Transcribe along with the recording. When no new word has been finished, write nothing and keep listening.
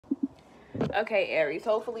Okay, Aries.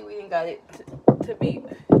 Hopefully we didn't got it to be.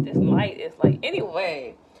 This light is like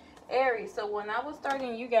anyway. Aries. So when I was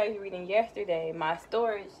starting you guys reading yesterday, my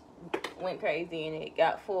storage went crazy and it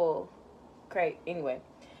got full. Crazy. Anyway,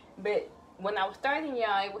 but when I was starting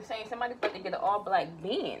y'all, it was saying somebody about to get an all black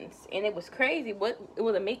Benz, and it was crazy. What it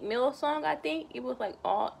was a Meek Mill song, I think. It was like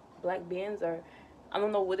all black Benz, or I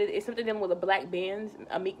don't know what it is. It's something with a black Benz,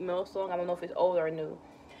 a Meek Mill song. I don't know if it's old or new.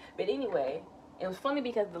 But anyway, it was funny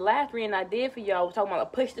because the last reading I did for y'all was talking about a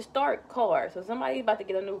push to start car. So somebody's about to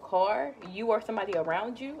get a new car, you or somebody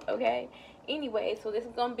around you, okay? Anyway, so this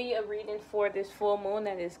is going to be a reading for this full moon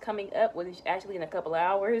that is coming up, which is actually in a couple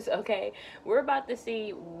hours, okay? We're about to see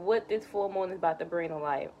what this full moon is about to bring to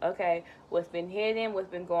life, okay? What's been hidden, what's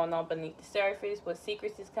been going on beneath the surface, what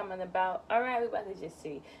secrets is coming about. All right, we're about to just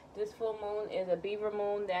see. This full moon is a Beaver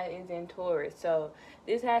moon that is in Taurus. So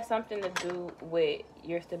this has something to do with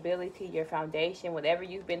your stability, your foundation, whatever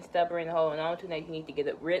you've been stubborn and holding on to that you need to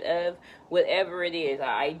get rid of, whatever it is, an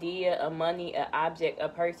idea, a money, an object, a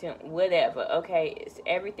person, whatever, okay? It's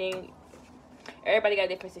everything. Everybody got a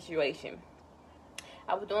different situation.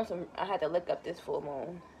 I had to look up this full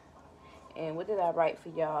moon. And what did I write for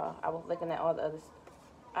y'all? I was looking at all the others.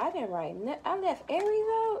 I didn't write, I left Aries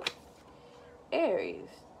out. Aries.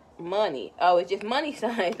 Money. Oh, it's just money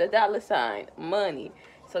signs, the dollar sign. Money.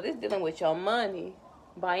 So this dealing with your money.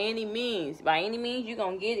 By any means. By any means, you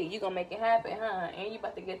gonna get it. You gonna make it happen, huh? And you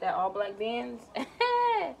about to get that all black Benz?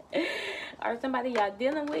 Or somebody y'all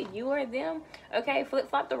dealing with, you or them. Okay,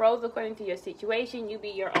 flip-flop the roles according to your situation. You be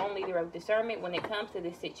your own leader of discernment when it comes to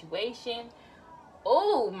this situation.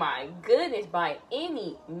 Oh my goodness, by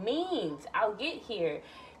any means. I'll get here.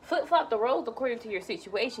 Flip-flop the roles according to your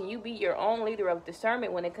situation. You be your own leader of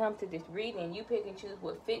discernment when it comes to this reading. You pick and choose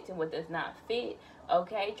what fits and what does not fit.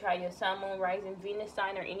 Okay, try your sun, moon, rising, Venus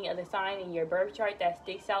sign, or any other sign in your birth chart that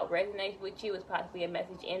sticks out, resonates with you. Is possibly a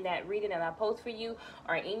message in that reading that I post for you,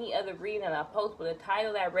 or any other reading that I post with a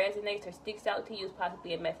title that resonates or sticks out to you. Is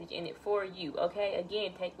possibly a message in it for you. Okay,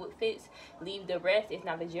 again, take what fits, leave the rest. It's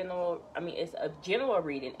not a general, it's a general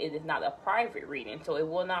reading. It is not a private reading, so it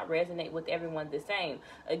will not resonate with everyone the same.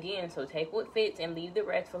 Again, so take what fits and leave the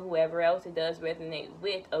rest for whoever else it does resonate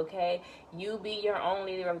with. Okay, you be your own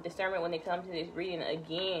leader of discernment when it comes to this reading.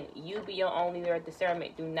 Again, you be your own leader of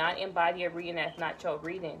discernment. Do not embody a reading that's not your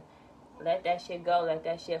reading. Let that shit go. Let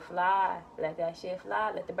that shit fly. Let that shit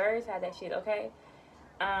fly. Let the birds have that shit, okay?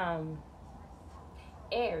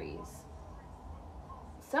 Aries.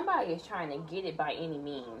 Somebody is trying to get it by any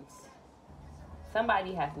means.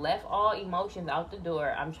 Somebody has left all emotions out the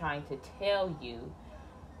door. I'm trying to tell you.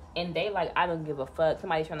 And they like, I don't give a fuck.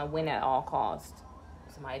 Somebody's trying to win at all costs.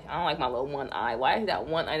 I don't like my little one eye. Why is that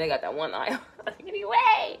one eye? They got that one eye.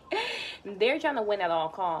 Anyway, they're trying to win at all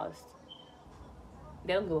costs.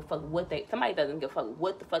 They don't give a fuck somebody doesn't give a fuck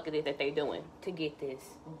what the fuck it is that they're doing to get this.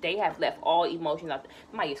 They have left all emotions out.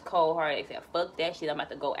 Somebody is cold hearted. They said, fuck that shit. I'm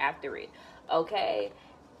about to go after it. Okay?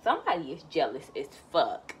 Somebody is jealous as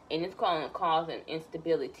fuck. And it's going to cause an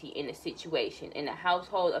instability in the situation, in the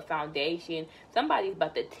household, a foundation. Somebody's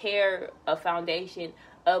about to tear a foundation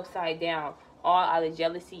upside down. All out of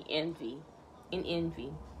jealousy, envy.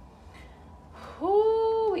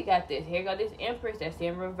 Whoo, we got this. Here go this Empress that's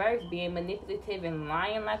in reverse, being manipulative and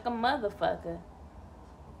lying like a motherfucker.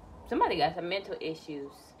 Somebody got some mental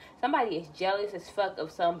issues. Somebody is jealous as fuck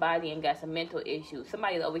of somebody and got some mental issues.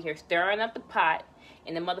 Somebody's over here stirring up the pot,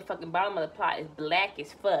 and the motherfucking bottom of the pot is black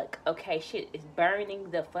as fuck. Okay, shit is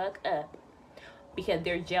burning the fuck up. Because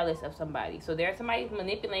they're jealous of somebody. So there's somebody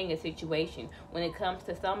manipulating a situation when it comes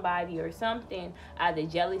to somebody or something out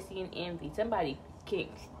of jealousy and envy. Somebody can't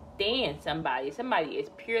stand somebody. Somebody is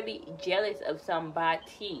purely jealous of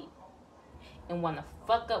somebody and want to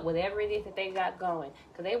fuck up whatever it is that they got going.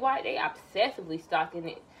 Because they obsessively stalking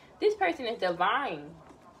it. This person is divine.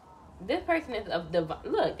 This person is of divine.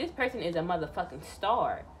 Look, this person is a motherfucking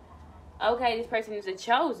star. Okay, this person is a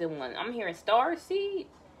chosen one. I'm hearing star seed.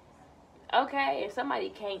 Okay, and somebody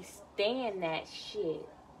can't stand that shit.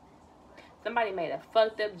 Somebody made a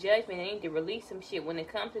fucked up judgment and need to release some shit when it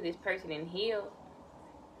comes to this person and heal.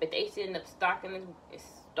 But they sitting up stalking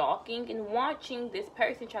and watching this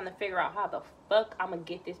person, trying to figure out how the fuck I'm gonna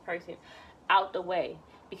get this person out the way.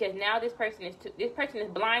 Because now this person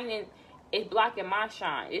is blinding, is blocking my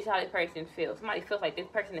shine. This is how this person feels. Somebody feels like this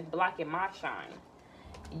person is blocking my shine.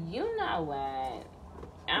 You know what?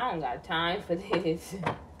 I don't got time for this.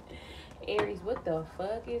 Aries, what the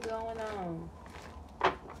fuck is going on?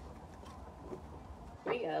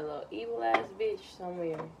 We got a little evil ass bitch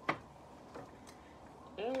somewhere.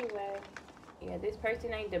 Anyway, yeah, this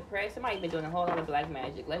person ain't depressed. Somebody been doing a whole lot of black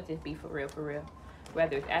magic. Let's just be for real, for real.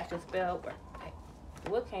 whether it's astral spell or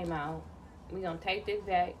what came out. We gonna take this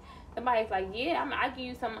back. Somebody's like, yeah, I give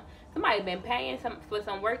you some. Somebody been paying for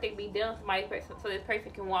some work they be done. So this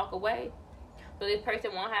person can walk away. So this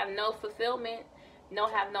person won't have no fulfillment,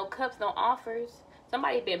 have no cups, no offers.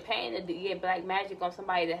 Somebody been paying to get black magic on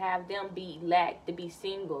somebody to have them be lack, to be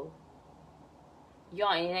single.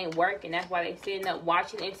 Y'all, it ain't working. That's why they sitting up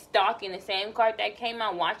watching and stalking the same card that came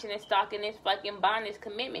out, watching and stalking this fucking bond, this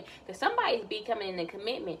commitment. Because somebody's becoming in a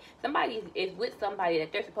commitment. Somebody is with somebody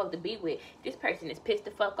that they're supposed to be with. This person is pissed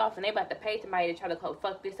the fuck off and they about to pay somebody to try to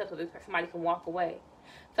fuck this up so somebody can walk away.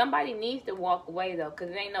 Somebody needs to walk away though, because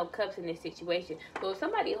there ain't no cups in this situation. So if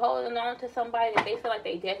somebody holding on to somebody that they feel like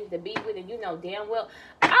they destined to be with, and you know damn well,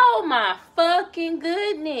 oh my fucking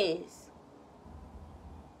goodness.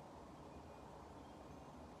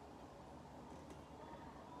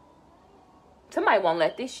 Somebody won't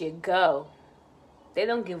let this shit go. They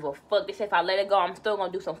don't give a fuck. They say if I let it go, I'm still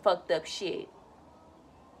gonna do some fucked up shit.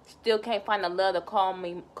 Still can't find the love to call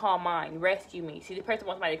mine, rescue me. See, the person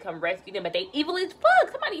wants somebody to come rescue them, but they evil as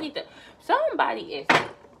fuck. Somebody is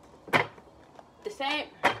the same.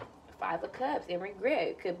 Five of Cups and regret.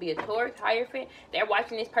 It could be a Taurus, Hierophant. They're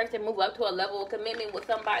watching this person move up to a level of commitment with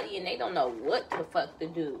somebody and they don't know what the fuck to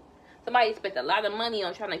do. Somebody spent a lot of money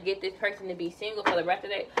on trying to get this person to be single for the rest of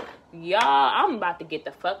their... Y'all, I'm about to get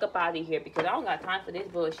the fuck up out of here because I don't got time for this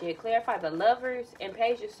bullshit. Clarify the Lovers and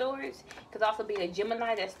Page of Swords. Could also be a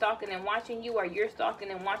Gemini that's stalking and watching you, or you're stalking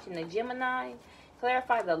and watching the Gemini.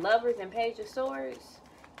 Clarify the Lovers and Page of Swords.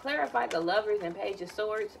 Clarify the Lovers and Page of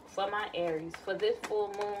Swords for my Aries. For this full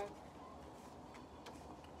moon.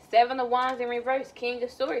 Seven of Wands in reverse, King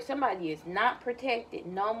of Swords. Somebody is not protected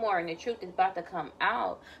no more, and the truth is about to come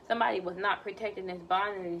out. Somebody was not protecting this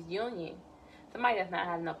bond and this union. Somebody does not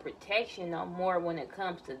have no protection no more when it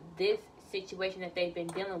comes to this situation that they've been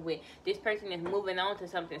dealing with. This person is moving on to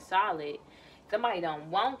something solid. Somebody don't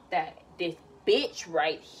want that. This bitch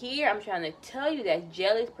right here, I'm trying to tell you, that's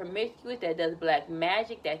jealous, promiscuous, that does black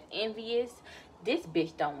magic, that's envious. This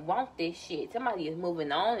bitch don't want this shit. Somebody is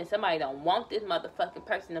moving on and somebody don't want this motherfucking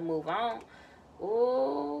person to move on.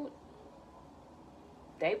 Ooh.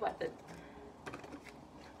 They about to...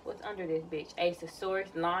 What's under this bitch? Ace of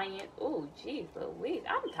Swords, Lion. Ooh, jeez Louise.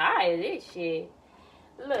 I'm tired of this shit.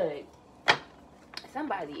 Look.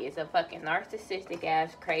 Somebody is a fucking narcissistic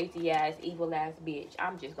ass, crazy ass, evil ass bitch.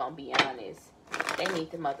 I'm just gonna be honest. They need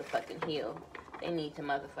to motherfucking heal. They need to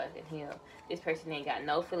motherfucking heal. This person ain't got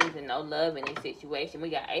no feelings and no love in this situation. We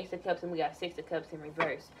got Ace of Cups and we got Six of Cups in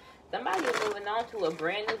reverse. Somebody is moving on to a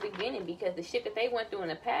brand new beginning because the shit that they went through in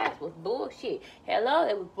the past was bullshit. Hello,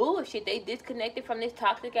 it was bullshit. They disconnected from this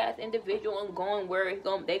toxic ass individual and going where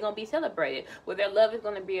they're gonna be celebrated, where their love is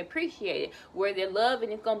gonna be appreciated, where their love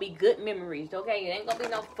and it's gonna be good memories. Okay, it ain't gonna be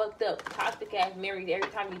no fucked up toxic ass memories. Every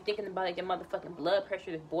time you thinking about it, your motherfucking blood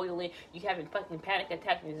pressure is boiling. You having fucking panic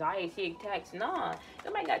attacks, anxiety attacks. Nah,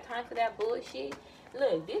 nobody got time for that bullshit.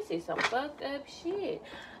 Look, this is some fucked up shit.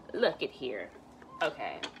 Look at here.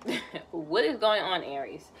 Okay, what is going on,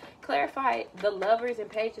 Aries? Clarify the Lovers and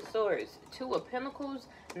Page of Swords. Two of Pentacles,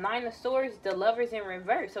 Nine of Swords, the Lovers in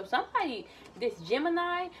reverse. So somebody, this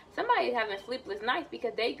Gemini, somebody's having sleepless nights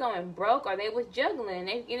because they going broke or they was juggling.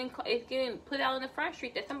 It's getting put out on the front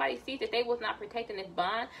street that somebody sees that they was not protecting this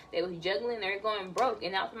bond. They was juggling, they're going broke,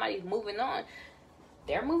 and now somebody's moving on.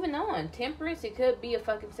 They're moving on. Temperance, it could be a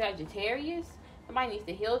fucking Sagittarius. Somebody needs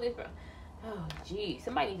to heal this. Oh, geez.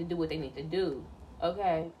 Somebody needs to do what they need to do.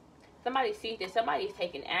 Okay, somebody sees that somebody's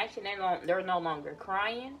taking action. They're no longer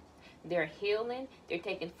crying. They're healing. They're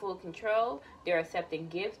taking full control. They're accepting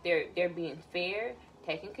gifts. They're being fair,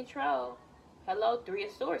 taking control. Hello, Three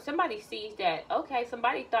of Swords. Somebody sees that. Okay,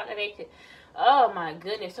 somebody thought that they could. Oh my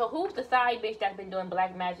goodness. So who's the side bitch that's been doing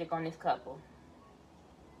black magic on this couple?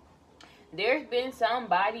 There's been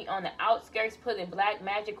somebody on the outskirts putting black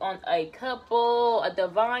magic on a couple, a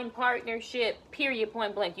divine partnership. Period.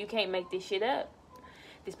 Point blank. You can't make this shit up.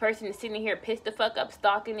 This person is sitting here pissed the fuck up,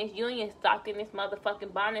 stalking this union, stalking this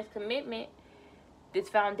motherfucking bond, this commitment, this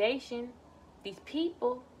foundation, these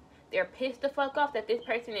people. They're pissed the fuck off that this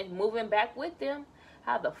person is moving back with them.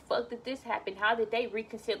 How the fuck did this happen? How did they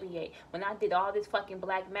reconciliate when I did all this fucking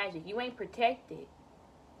black magic? You ain't protected.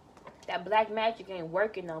 That black magic ain't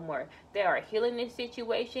working no more. They are healing this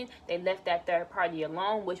situation. They left that third party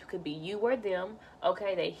alone, which could be you or them.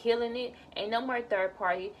 Okay, they healing it. Ain't no more third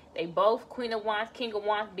party. They both, Queen of Wands, King of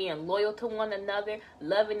Wands, being loyal to one another,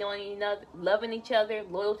 loving each other,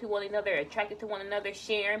 loyal to one another, attracted to one another,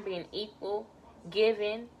 sharing, being equal,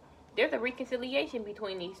 giving. There's a reconciliation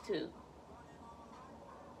between these two.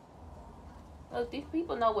 Look, these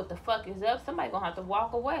people know what the fuck is up. Somebody gonna have to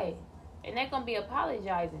walk away. And they're going to be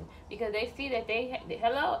apologizing because they see that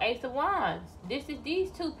hello, Ace of Wands. This is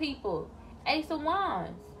these two people. Ace of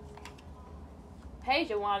Wands.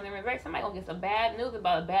 Page of Wands in reverse. Somebody going to get some bad news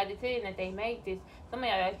about a bad decision that they made.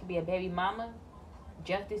 Somebody that could be a baby mama.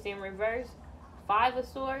 Justice in reverse. Five of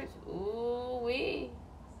Swords. Ooh wee.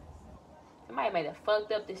 Somebody made a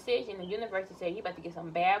fucked up decision. The universe said you about to get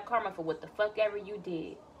some bad karma for what the fuck ever you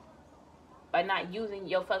did. By not using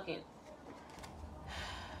your fucking...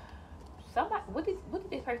 Somebody, what did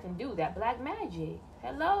this person do? That black magic.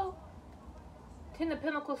 Hello? Ten of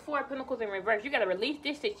Pentacles, Four of Pentacles in reverse. You got to release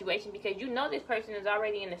this situation because you know this person is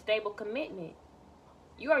already in a stable commitment.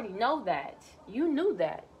 You already know that. You knew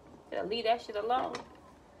that. You got to leave that shit alone.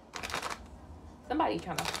 Somebody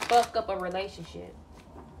trying to fuck up a relationship.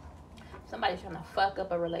 Somebody's trying to fuck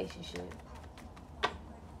up a relationship.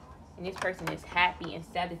 And this person is happy and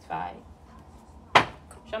satisfied.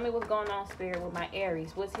 Show me what's going on, Spirit, with my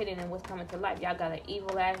Aries. What's hidden and what's coming to life. Y'all got an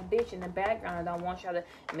evil-ass bitch in the background. I don't want y'all to...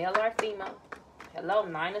 Male or female. Hello,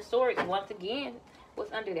 Nine of Swords. Once again,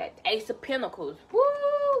 what's under that? Ace of Pentacles.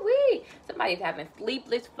 Woo-wee. Somebody's having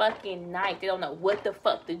sleepless fucking night. They don't know what the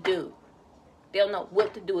fuck to do. They don't know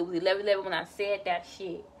what to do. It was 11:11 when I said that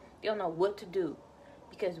shit. They don't know what to do.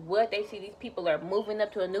 Because what they see, these people are moving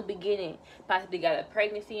up to a new beginning. Possibly got a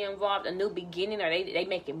pregnancy involved, a new beginning, or they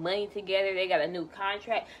making money together. They got a new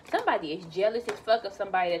contract. Somebody is jealous as fuck of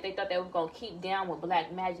somebody that they thought they were going to keep down with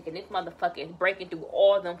black magic. And this motherfucker is breaking through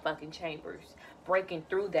all them fucking chambers. Breaking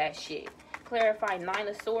through that shit. Clarify Nine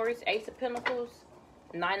of Swords, Ace of Pentacles,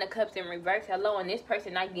 Nine of Cups in reverse. Hello, and this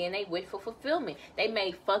person not getting they wish for fulfillment. They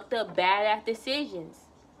made fucked up badass decisions.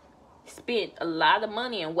 Spent a lot of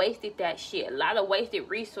money and wasted that shit. A lot of wasted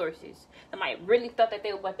resources. Somebody really thought that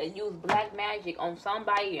they were about to use black magic on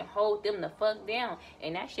somebody and hold them the fuck down.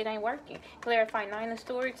 And that shit ain't working. Clarify Nine of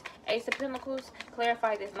Swords, Ace of Pentacles.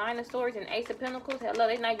 Clarify this Nine of Swords and Ace of Pentacles. Hello,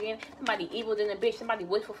 they not getting somebody evil than a bitch. Somebody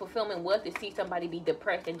wish for fulfillment was to see somebody be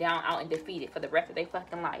depressed and down, out, and defeated for the rest of their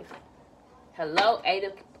fucking life. Hello, Eight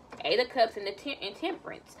of Cups and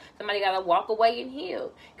Temperance. Somebody got to walk away and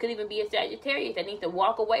heal. Could even be a Sagittarius that needs to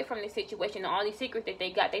walk away from this situation and all these secrets that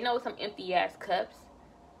they got. They know some empty-ass cups.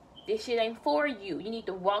 This shit ain't for you. You need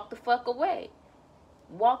to walk the fuck away.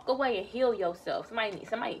 Walk away and heal yourself.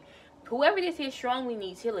 Somebody, whoever this is strongly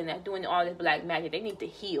needs healing that's doing all this black magic. They need to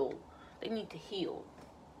heal. They need to heal.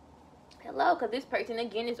 Hello, because this person,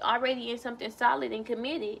 again, is already in something solid and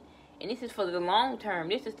committed. And this is for the long term.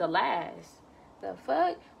 This is the last. The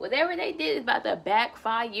fuck? Whatever they did is about to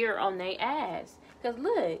backfire on their ass. Because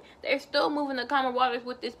look, they're still moving the calmer waters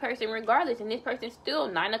with this person regardless. And this person's still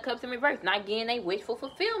Nine of Cups in reverse. Not getting they wish for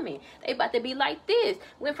fulfillment. They about to be like this.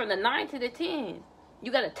 Went from the 9 to the 10.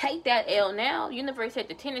 You got to take that L now. Universe said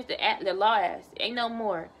the 10 is the last. Ain't no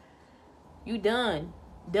more. You done.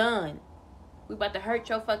 Done. We about to hurt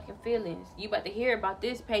your fucking feelings. You about to hear about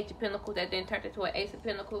this Page of Pentacles that then turned into an Ace of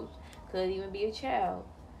Pentacles. Could even be a child.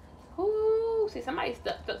 Ooh, see, somebody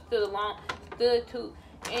stood too.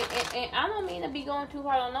 And I don't mean to be going too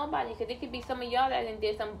hard on nobody, because it could be some of y'all that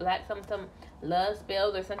did some love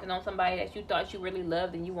spells or something on somebody that you thought you really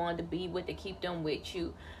loved and you wanted to be with to keep them with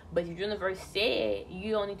you. But the universe said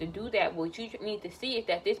you don't need to do that. What you need to see is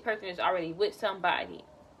that this person is already with somebody.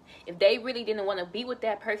 If they really didn't want to be with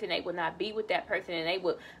that person, they would not be with that person, and they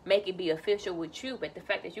would make it be official with you. But the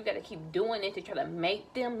fact that you got to keep doing it to try to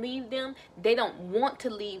make them leave them, they don't want to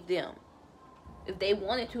leave them. If they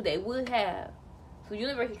wanted to, they would have. So the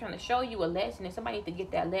universe is trying to show you a lesson, and somebody needs to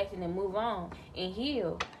get that lesson and move on and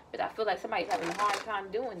heal. But I feel like somebody's having a hard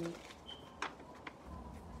time doing it.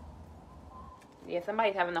 Yeah,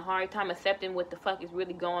 somebody's having a hard time accepting what the fuck is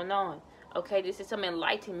really going on. Okay, this is some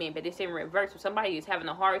enlightenment, but it's in reverse. So somebody is having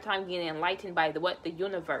a hard time getting enlightened by what the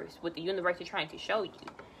universe is trying to show you.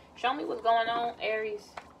 Show me what's going on, Aries.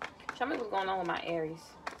 Show me what's going on with my Aries.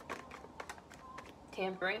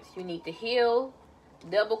 Temperance, you need to heal.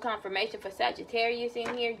 Double confirmation for Sagittarius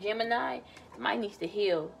in here. Gemini, somebody needs to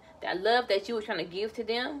heal. That love that you were trying to give to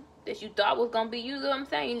them, that you thought was going to be you, know what I'm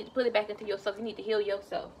saying? You need to put it back into yourself. You need to heal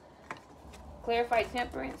yourself. Clarify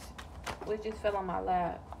Temperance, which just fell on my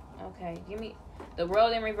lap. Okay, give me the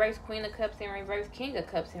World in reverse, Queen of Cups in reverse, King of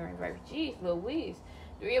Cups in reverse. Jeez Louise.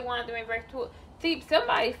 3 of Wands in reverse, 2. See,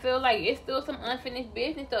 somebody feel like it's still some unfinished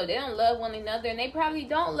business, though. They don't love one another, and they probably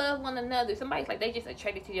don't love one another. Somebody's like, they just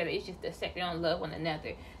attracted to each other. It's just the sex. They don't love one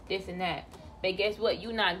another. This and that. But guess what?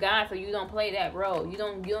 You not God, so you don't play that role. You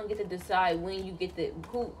don't get to decide when you get the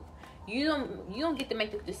who. You don't get to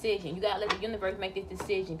make this decision. You gotta let the universe make this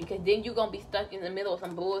decision, because then you're gonna be stuck in the middle of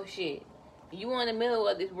some bullshit. You are in the middle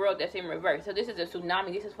of this world that's in reverse. So this is a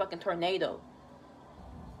tsunami. This is fucking tornado.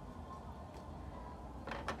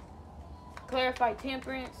 Clarify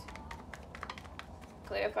temperance.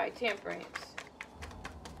 Clarify temperance.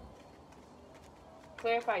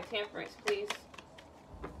 Clarify temperance, please.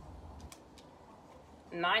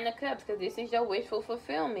 9 of Cups, because this is your wishful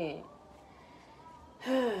fulfillment.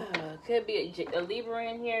 Could be a Libra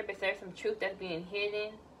in here, but there's some truth that's being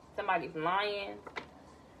hidden. Somebody's lying.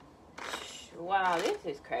 Wow, this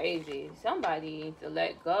is crazy. Somebody needs to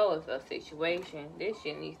let go of a situation. This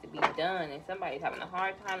shit needs to be done, and somebody's having a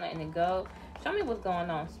hard time letting it go. Show me what's going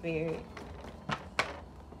on, Spirit.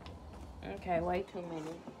 Okay, wait 2 minutes.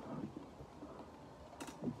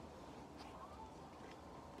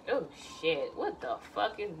 Oh, shit. What the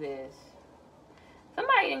fuck is this?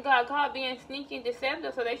 Somebody done got caught being sneaky and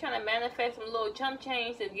deceptive, so they trying to manifest some little chump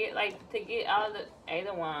change to get, like, to get out of the 8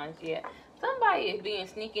 of Wands, yeah. Somebody is being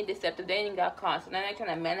sneaky and deceptive. They didn't got caught, so now they're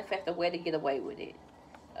trying to manifest a way to get away with it.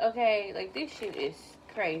 Okay, like, this shit is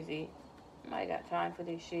crazy. Nobody got time for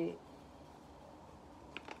this shit.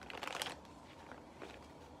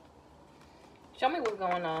 Show me what's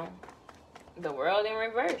going on. The World in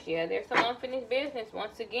reverse. Yeah, there's some unfinished business.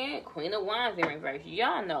 Once again, Queen of Wands in reverse.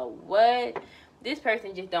 Y'all know what? This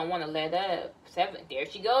person just don't want to let up. 7. There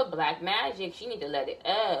she goes. Black magic. She need to let it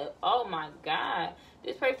up. Oh my God.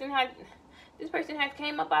 This person has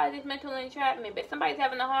came up out of this mental entrapment, but somebody's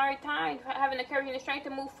having a hard time having the courage and the strength to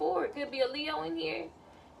move forward. Could be a Leo in here.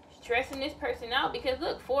 Stressing this person out because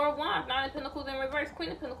look, 4 of Wands, 9 of Pentacles in reverse,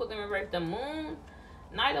 Queen of Pentacles in reverse, the Moon,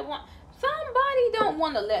 Knight of Wands. Somebody don't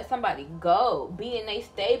want to let somebody go. Be in a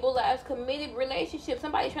stable ass committed relationship.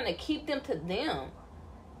 Somebody's trying to keep them to them.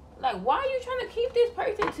 Like, why are you trying to keep this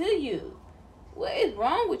person to you? What is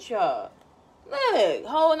wrong with y'all? Look,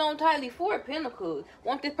 holding on tightly, 4 of Pentacles.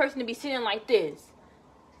 Want this person to be sitting like this.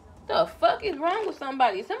 The fuck is wrong with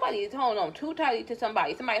somebody? Somebody is holding on too tightly to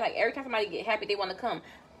somebody. Somebody, like, every time somebody get happy, they want to come.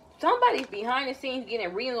 Somebody's behind the scenes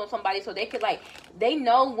getting readings on somebody so they could, like, they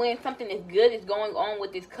know when something is good is going on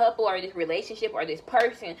with this couple or this relationship or this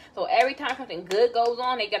person. So every time something good goes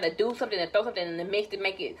on, they got to do something and throw something in the mix to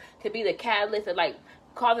make it, to be the catalyst of, like,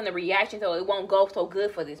 causing a reaction so it won't go so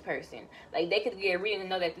good for this person. Like, they could get a reading to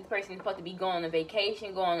know that this person is supposed to be going on a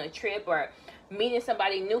vacation, going on a trip, or meeting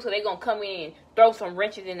somebody new, so they're going to come in and throw some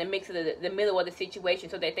wrenches in the mix of the middle of the situation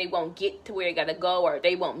so that they won't get to where they got to go, or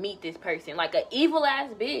they won't meet this person. Like an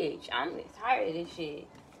evil-ass bitch. I'm tired of this shit.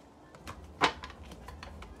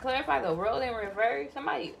 Clarify the World in reverse.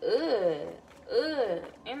 Somebody,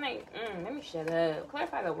 and they, let me shut up.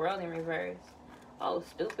 Clarify the World in reverse. Oh,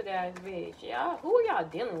 stupid ass bitch. Y'all, who are y'all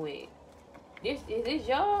dealing with? Is this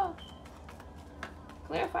y'all?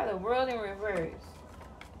 Clarify the World in reverse.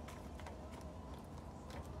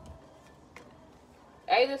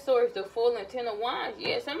 8 of Swords, the Fool, and 10 of Wands.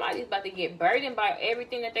 Yeah, somebody's about to get burdened by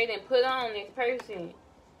everything that they didn't put on this person.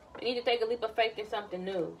 You need to take a leap of faith in something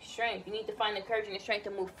new. Strength. You need to find the courage and the strength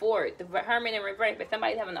to move forward. The Hermit in reverse, but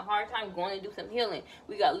somebody's having a hard time going to do some healing.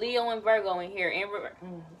 We got Leo and Virgo in here in reverse.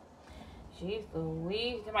 Jeez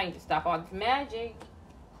Louise. Somebody needs to stop all this magic.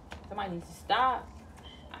 Somebody needs to stop.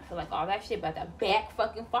 I feel like all that shit about the back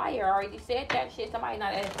fucking fire. I already said that shit. Somebody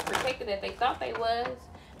not as protected as they thought they was.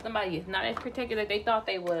 Somebody is not as protected as they thought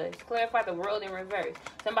they was. Clarify the World in reverse.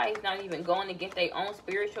 Somebody's not even going against their own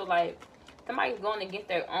spiritual, like, somebody's going against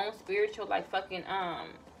their own spiritual, like, fucking,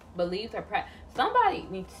 beliefs or practice. Somebody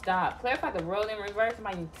needs to stop. Clarify the World in reverse.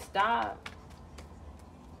 Somebody needs to stop.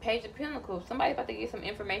 Page of Pentacles. Somebody about to get some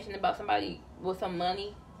information about somebody with some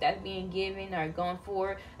money that's being given or going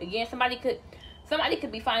forward. Again, somebody could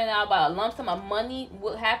be finding out about a lump sum of money,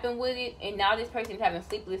 what happened with it, and now this person is having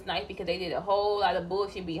sleepless nights because they did a whole lot of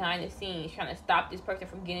bullshit behind the scenes trying to stop this person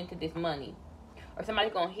from getting to this money. Or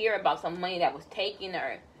somebody's gonna hear about some money that was taken,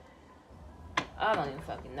 or I don't even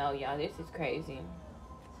fucking know, y'all. This is crazy.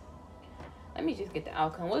 Let me just get the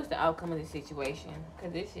outcome. What's the outcome of this situation?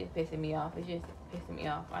 Because this shit pissing me off. It's just pissing me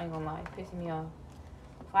off. I ain't gonna lie. It's pissing me off.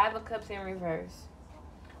 5 of Cups in reverse.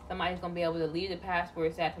 Somebody's going to be able to leave the past where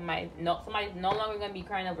it's at. Somebody's no longer going to be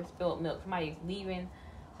crying over spilled milk. Somebody's leaving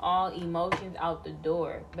all emotions out the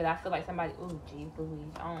door. But I feel like somebody... Oh, geez,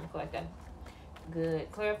 Louise. I don't feel like that's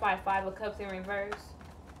good. Clarify 5 of Cups in reverse.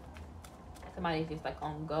 Somebody's just like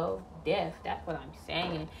on go. Death. That's what I'm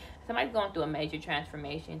saying. Somebody's going through a major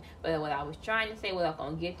transformation. But what I was trying to say, without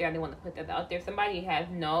going to get there, I didn't want to put that out there. Somebody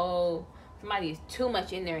is too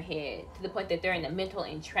much in their head to the point that they're in a mental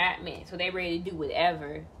entrapment. So they're ready to do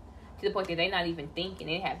whatever. To the point that they're not even thinking.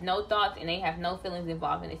 They have no thoughts and they have no feelings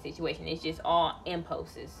involved in the situation. It's just all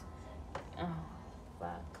impulses. Oh,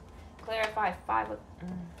 fuck. Clarify 5 of...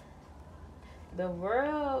 The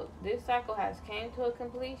world, this cycle has came to a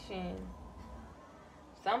completion.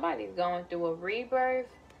 Somebody's going through a rebirth,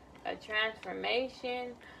 a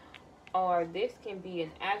transformation, Or this can be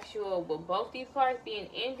an actual, with both these cards being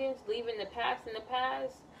endings, leaving the past in the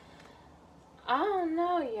past. I don't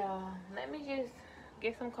know, y'all. Let me just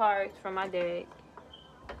get some cards from my deck.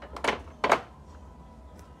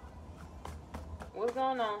 What's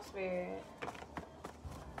going on, Spirit?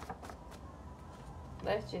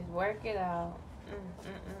 Let's just work it out.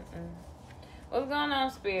 What's going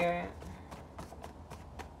on, Spirit?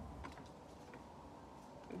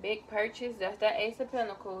 Big purchase. That's that Ace of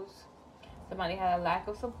Pentacles. Somebody had a lack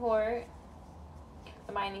of support.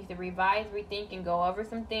 Somebody needs to revise, rethink, and go over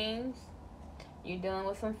some things. You're dealing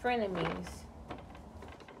with some frenemies.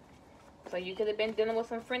 So you could have been dealing with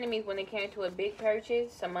some frenemies when it came to a big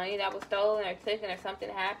purchase. Some money that was stolen or taken or something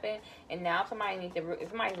happened. And now somebody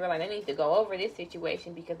realized they need to go over this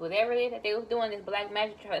situation. Because whatever it is that they was doing, this black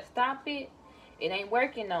magic to try to stop it, it ain't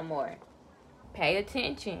working no more. Pay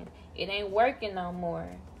attention. It ain't working no more.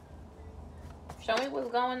 Show me what's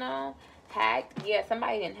going on. Hack. Yeah,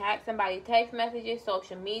 somebody didn't hack somebody's text messages,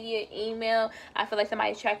 social media, email. I feel like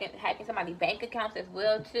somebody's hacking somebody's bank accounts as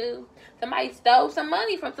well, too. Somebody stole some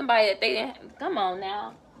money from somebody that they didn't. Come on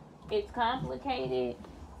now. It's complicated.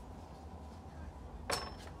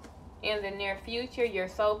 In the near future, you're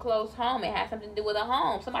so close home. It has something to do with a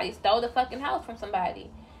home. Somebody stole the fucking house from somebody.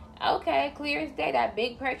 Okay, clear as day. That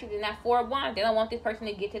big purchase in that 4-1. They don't want this person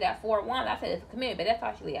to get to that 4-1. I said it's a commitment, but that's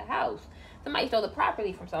actually a house. Somebody stole the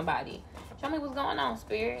property from somebody. Show me what's going on,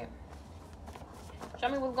 Spirit. Show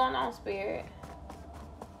me what's going on, Spirit.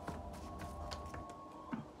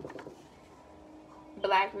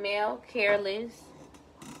 Blackmail, careless.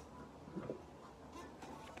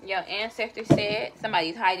 Your ancestor said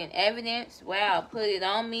somebody's hiding evidence. Wow, put it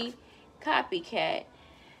on me. Copycat.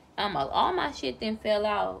 All my shit then fell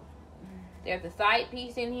out. There's a side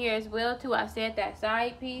piece in here as well, too. I said that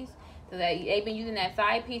side piece. So they've been using that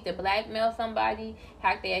side piece to blackmail somebody,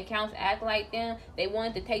 hack their accounts, act like them. They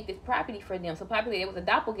wanted to take this property for them. So probably there was a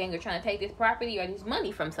doppelganger trying to take this property or this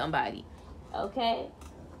money from somebody. Okay?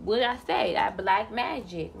 What did I say? That black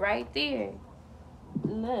magic right there.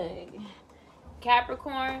 Look.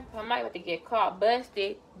 Capricorn, somebody about to get caught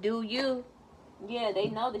busted. Do you? Yeah, they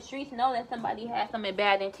know. The streets know that somebody has some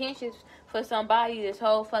bad intentions for somebody this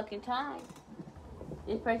whole fucking time.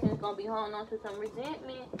 This person is going to be holding on to some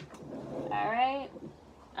resentment. Alright?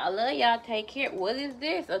 I love y'all. Take care. What is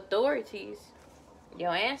this? Authorities.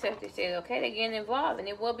 Your ancestors said, okay, they're getting involved, and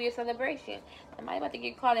it will be a celebration. Somebody about to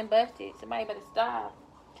get caught and busted. Somebody about to stop.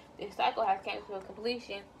 This cycle has came to a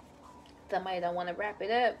completion. Somebody don't want to wrap it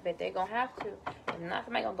up, but they're going to have to. If not,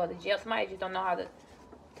 somebody going to go to jail. Somebody just don't know how to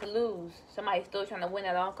lose. Somebody's still trying to win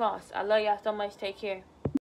at all costs. I love y'all so much. Take care.